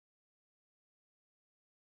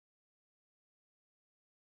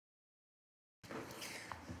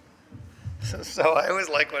So I always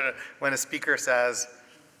like when a speaker says,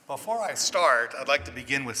 before I start, I'd like to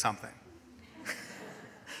begin with something.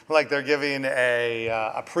 Like they're giving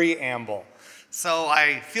a preamble. So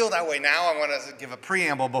I feel that way now. I want to give a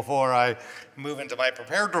preamble before I move into my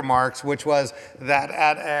prepared remarks, which was that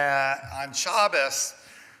on Shabbos,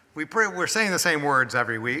 we're saying the same words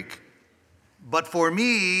every week. But for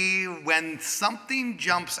me, when something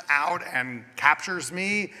jumps out and captures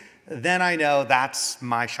me, then I know that's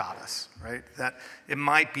my Shabbos, right? That it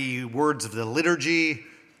might be words of the liturgy,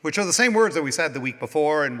 which are the same words that we said the week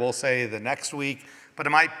before and we'll say the next week, but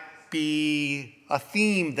it might be a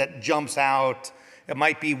theme that jumps out. It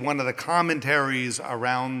might be one of the commentaries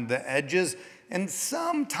around the edges, and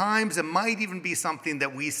sometimes it might even be something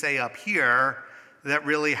that we say up here that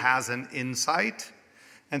really has an insight.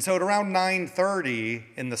 And so at around 9:30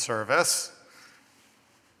 in the service,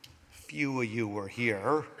 few of you were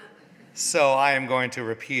here, so I am going to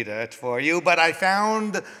repeat it for you, but I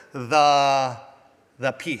found the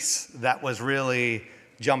piece that was really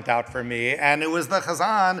jumped out for me, and it was the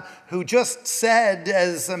Chazan who just said,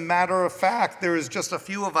 as a matter of fact, there was just a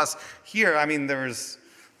few of us here. I mean,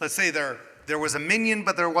 let's say there was a minyan,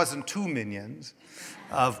 but there wasn't two minions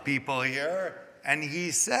of people here, and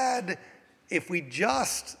he said, if we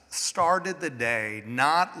just started the day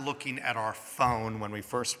not looking at our phone when we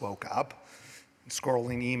first woke up,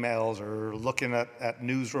 scrolling emails or looking at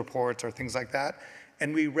news reports or things like that,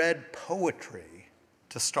 and we read poetry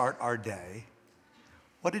to start our day,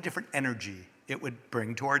 what a different energy it would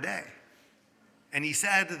bring to our day. And he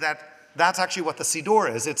said that that's actually what the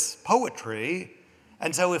Siddur is. It's poetry.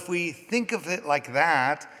 And so if we think of it like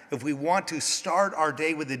that, if we want to start our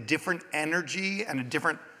day with a different energy and a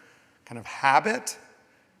different kind of habit,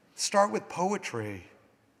 start with poetry.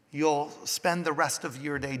 You'll spend the rest of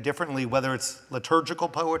your day differently, whether it's liturgical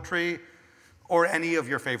poetry or any of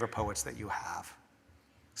your favorite poets that you have.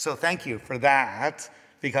 So thank you for that,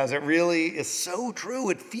 because it really is so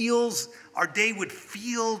true. Our day would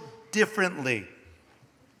feel differently.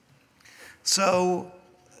 So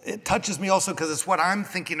it touches me also because it's what I'm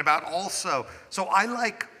thinking about also. So I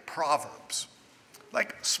like proverbs,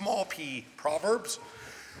 like small p proverbs.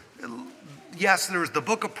 Yes, there's the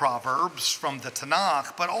book of Proverbs from the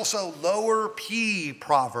Tanakh, but also lower p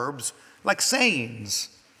proverbs, like sayings,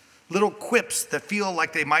 little quips that feel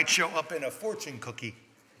like they might show up in a fortune cookie.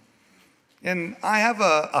 And I have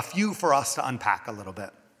a few for us to unpack a little bit.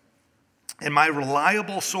 And my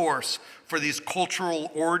reliable source for these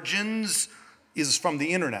cultural origins is from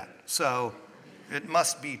the internet. So it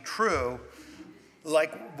must be true.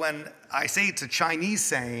 Like when I say it's a Chinese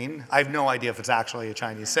saying, I have no idea if it's actually a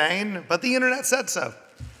Chinese saying, but the internet said so.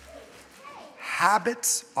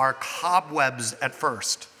 Habits are cobwebs at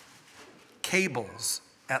first, cables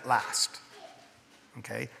at last.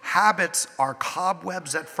 Okay? Habits are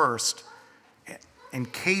cobwebs at first,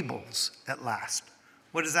 and cables at last.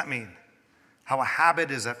 What does that mean? How a habit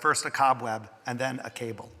is at first a cobweb and then a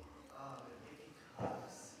cable. It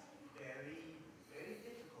becomes very, very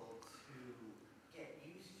difficult to get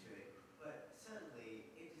used to it, but suddenly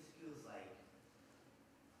it just feels like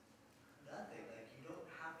nothing. Like you don't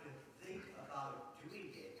have to think about doing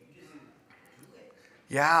it. You just do it.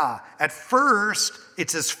 Yeah, at first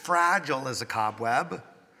it's as fragile as a cobweb,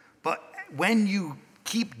 but when you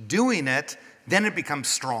keep doing it, then it becomes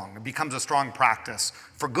strong. It becomes a strong practice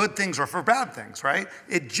for good things or for bad things, right?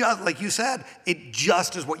 It just, like you said, it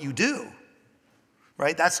just is what you do,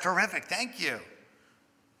 right? That's terrific. Thank you.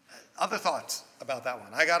 Other thoughts about that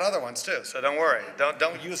one? I got other ones too, so don't worry.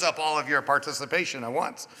 Don't use up all of your participation at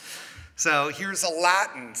once. So here's a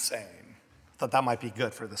Latin saying. I thought that might be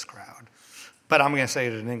good for this crowd, but I'm going to say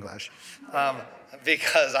it in English.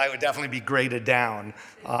 Because I would definitely be graded down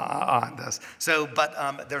on this. So,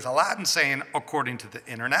 but there's a Latin saying, according to the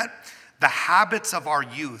internet, the habits of our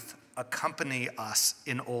youth accompany us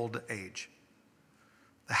in old age.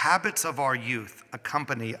 The habits of our youth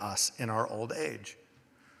accompany us in our old age.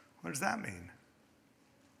 What does that mean?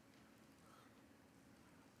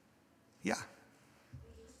 Yeah.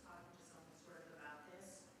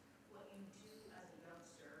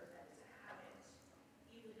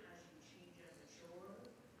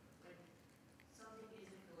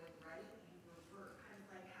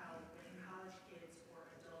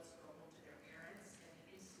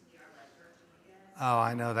 Oh,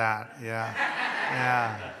 I know that. Yeah,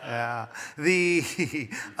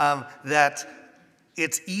 that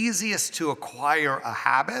it's easiest to acquire a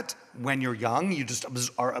habit when you're young. You just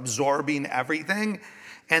are absorbing everything,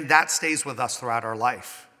 and that stays with us throughout our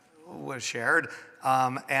life. Was shared,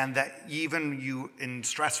 and that even you in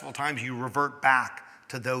stressful times you revert back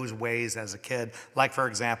to those ways as a kid. Like, for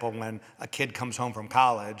example, when a kid comes home from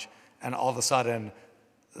college and all of a sudden,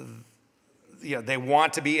 they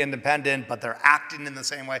want to be independent, but they're acting in the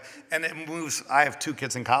same way. And it moves. I have 2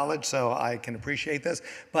 kids in college, so I can appreciate this.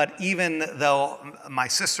 But even though my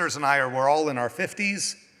sisters and we're all in our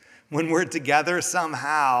 50s, when we're together,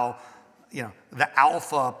 somehow, the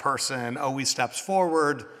alpha person always steps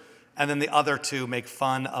forward, and then the other 2 make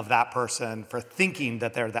fun of that person for thinking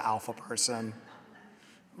that they're the alpha person.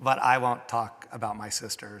 But I won't talk about my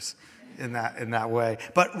sisters in that way.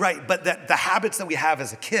 But the habits that we have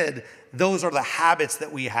as a kid, those are the habits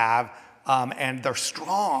that we have, and they're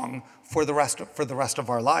strong for the rest of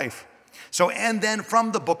our life. So, and then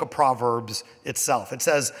from the book of Proverbs itself, it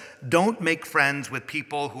says, don't make friends with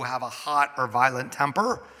people who have a hot or violent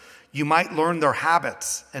temper. You might learn their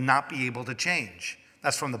habits and not be able to change.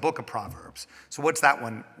 That's from the book of Proverbs. So what's that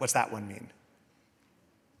one mean?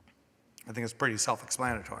 I think it's pretty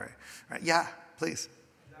self-explanatory. Right? Yeah, please.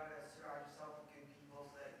 You gotta surround yourself with good people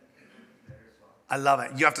so that you can be better as well. I love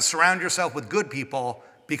it. You have to surround yourself with good people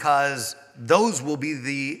because those will be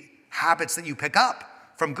the habits that you pick up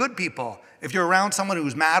from good people. If you're around someone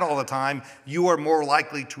who's mad all the time, you are more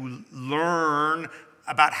likely to learn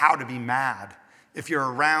about how to be mad. If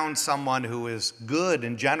you're around someone who is good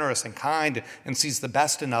and generous and kind and sees the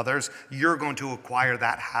best in others, you're going to acquire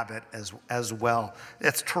that habit as well.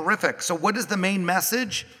 It's terrific. So what is the main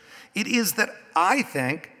message? It is that I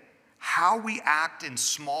think how we act in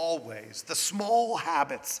small ways, the small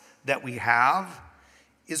habits that we have,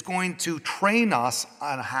 is going to train us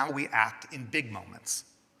on how we act in big moments.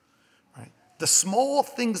 Right? The small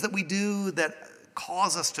things that we do that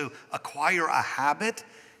cause us to acquire a habit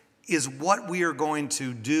is what we are going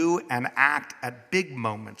to do and act at big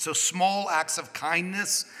moments. So small acts of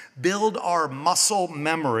kindness build our muscle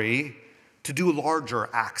memory to do larger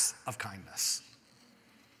acts of kindness.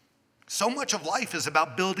 So much of life is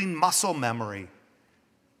about building muscle memory,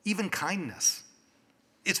 even kindness.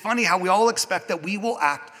 It's funny how we all expect that we will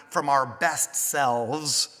act from our best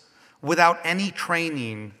selves without any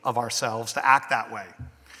training of ourselves to act that way.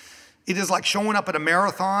 It is like showing up at a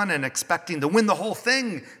marathon and expecting to win the whole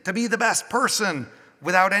thing, to be the best person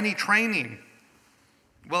without any training.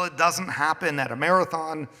 Well, it doesn't happen at a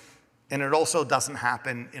marathon, and it also doesn't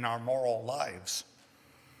happen in our moral lives.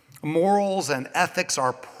 Morals and ethics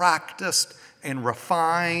are practiced and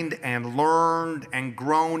refined and learned and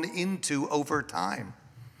grown into over time.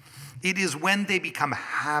 It is when they become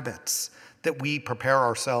habits that we prepare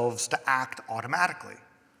ourselves to act automatically.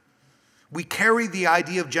 We carry the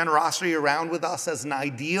idea of generosity around with us as an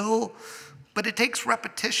ideal, but it takes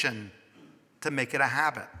repetition to make it a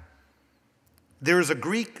habit. There is a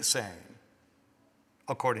Greek saying,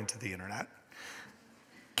 according to the internet,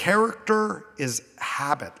 character is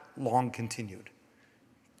habit long continued.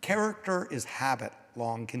 Character is habit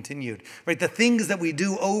long continued. Right? The things that we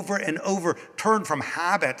do over and over turn from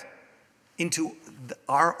habit into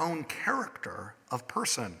our own character of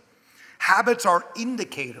person. Habits are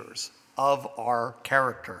indicators of our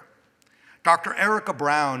character. Dr. Erica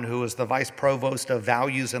Brown, who is the Vice Provost of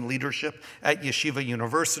Values and Leadership at Yeshiva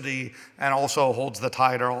University and also holds the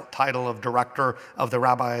title of Director of the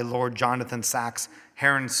Rabbi Lord Jonathan Sachs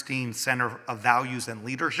Herenstein Center of Values and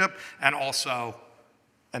Leadership, and also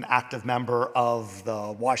an active member of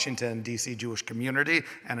the Washington, D.C. Jewish community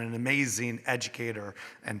and an amazing educator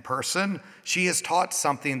and person. She has taught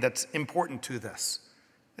something that's important to this.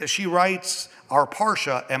 She writes, our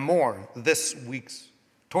Parsha and more, this week's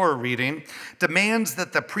Torah reading, demands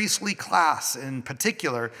that the priestly class in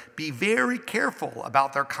particular be very careful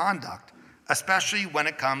about their conduct, especially when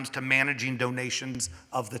it comes to managing donations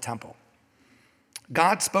of the temple.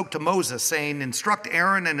 God spoke to Moses saying, instruct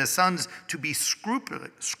Aaron and his sons to be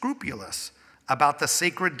scrupulous about the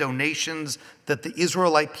sacred donations that the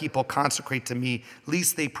Israelite people consecrate to me,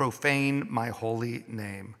 lest they profane my holy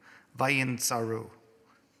name. Vayin saru.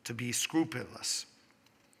 To be scrupulous.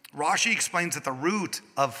 Rashi explains that the root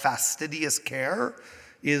of fastidious care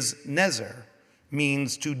is nezer,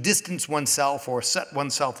 means to distance oneself or set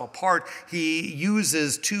oneself apart. He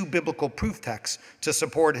uses 2 biblical proof texts to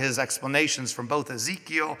support his explanations from both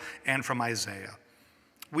Ezekiel and from Isaiah.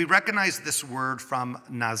 We recognize this word from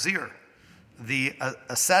Nazir, the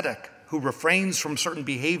ascetic who refrains from certain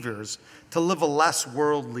behaviors to live a less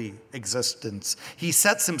worldly existence. He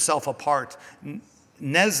sets himself apart.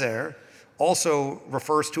 Nezer also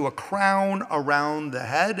refers to a crown around the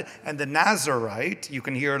head, and the Nazarite, you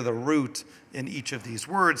can hear the root in each of these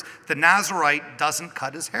words, the Nazarite doesn't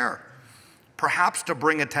cut his hair, perhaps to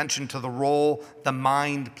bring attention to the role the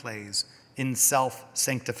mind plays in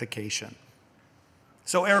self-sanctification.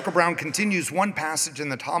 So Erica Brown continues, one passage in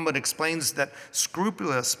the Talmud explains that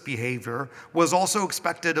scrupulous behavior was also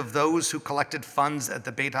expected of those who collected funds at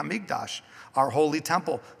the Beit HaMikdash, our holy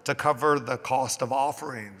temple, to cover the cost of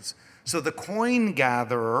offerings. So the coin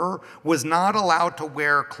gatherer was not allowed to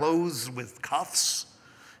wear clothes with cuffs.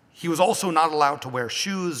 He was also not allowed to wear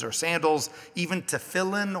shoes or sandals, even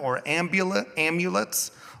tefillin or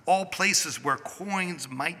amulets, all places where coins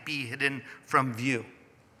might be hidden from view.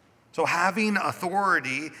 So having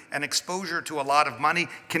authority and exposure to a lot of money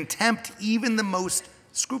can tempt even the most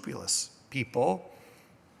scrupulous people.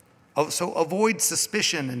 So avoid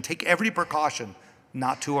suspicion and take every precaution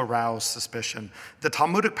not to arouse suspicion. The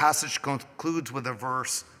Talmudic passage concludes with a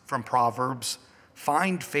verse from Proverbs,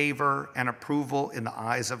 find favor and approval in the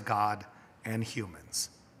eyes of God and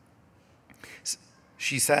humans.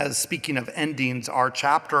 She says, speaking of endings, our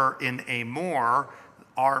chapter in Amor,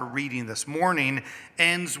 our reading this morning,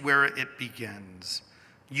 ends where it begins.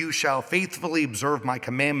 You shall faithfully observe my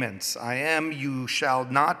commandments. You shall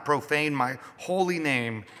not profane my holy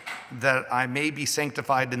name, that I may be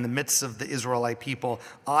sanctified in the midst of the Israelite people.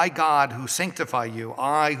 I, God, who sanctify you,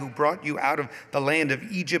 I who brought you out of the land of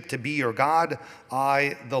Egypt to be your God,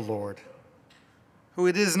 I, the Lord. Who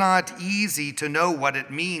it is not easy to know what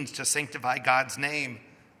it means to sanctify God's name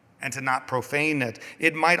and to not profane it.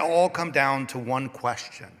 It might all come down to one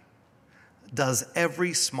question. Does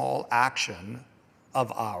every small action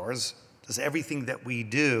of ours, does everything that we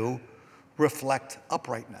do reflect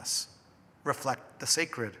uprightness, reflect the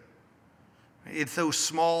sacred? It's those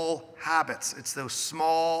small habits, it's those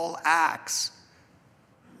small acts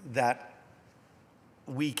that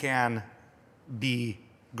we can be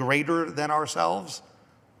greater than ourselves,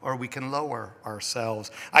 or we can lower ourselves.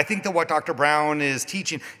 I think that what Dr. Brown is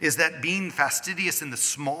teaching is that being fastidious in the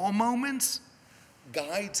small moments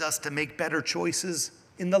guides us to make better choices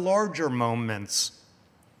in the larger moments.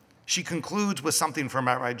 She concludes with something from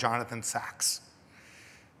Rabbi Jonathan Sacks.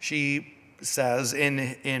 She says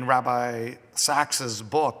in Rabbi Sacks's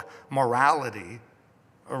book, Morality,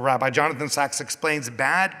 Rabbi Jonathan Sacks explains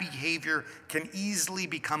bad behavior can easily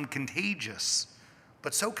become contagious,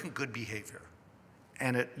 but so can good behavior.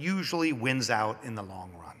 And it usually wins out in the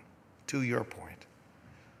long run, to your point.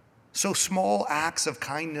 So small acts of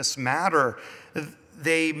kindness matter.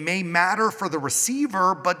 They may matter for the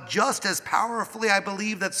receiver, but just as powerfully, I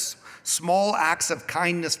believe that small acts of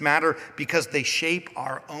kindness matter because they shape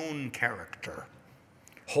our own character.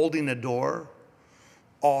 Holding a door,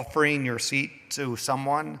 offering your seat to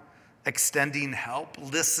someone, extending help,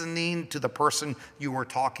 listening to the person you were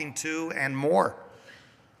talking to, and more.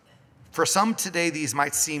 For some today, these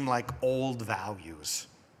might seem like old values,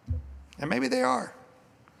 and maybe they are.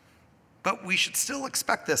 But we should still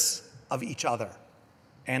expect this of each other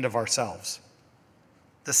and of ourselves.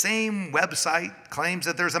 The same website claims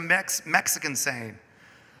that there's a Mexican saying,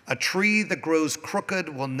 a tree that grows crooked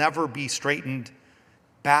will never be straightened.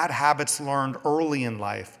 Bad habits learned early in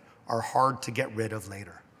life are hard to get rid of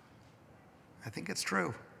later. I think it's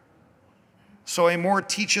true. So Amor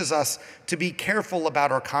teaches us to be careful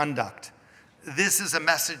about our conduct. This is a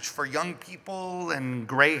message for young people and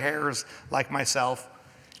gray hairs like myself.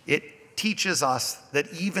 It teaches us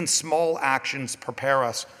that even small actions prepare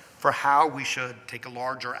us for how we should take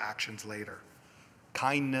larger actions later.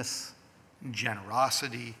 Kindness,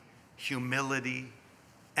 generosity, humility,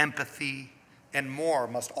 empathy, and more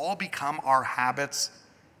must all become our habits,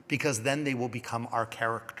 because then they will become our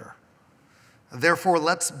character. Therefore,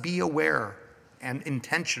 let's be aware and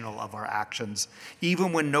intentional of our actions,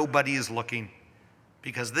 even when nobody is looking,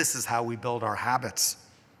 because this is how we build our habits.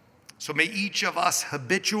 So may each of us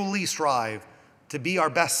habitually strive to be our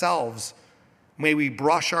best selves. May we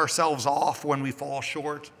brush ourselves off when we fall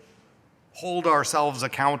short, hold ourselves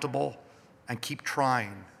accountable, and keep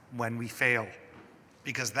trying when we fail,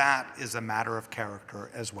 because that is a matter of character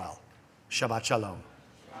as well. Shabbat Shalom.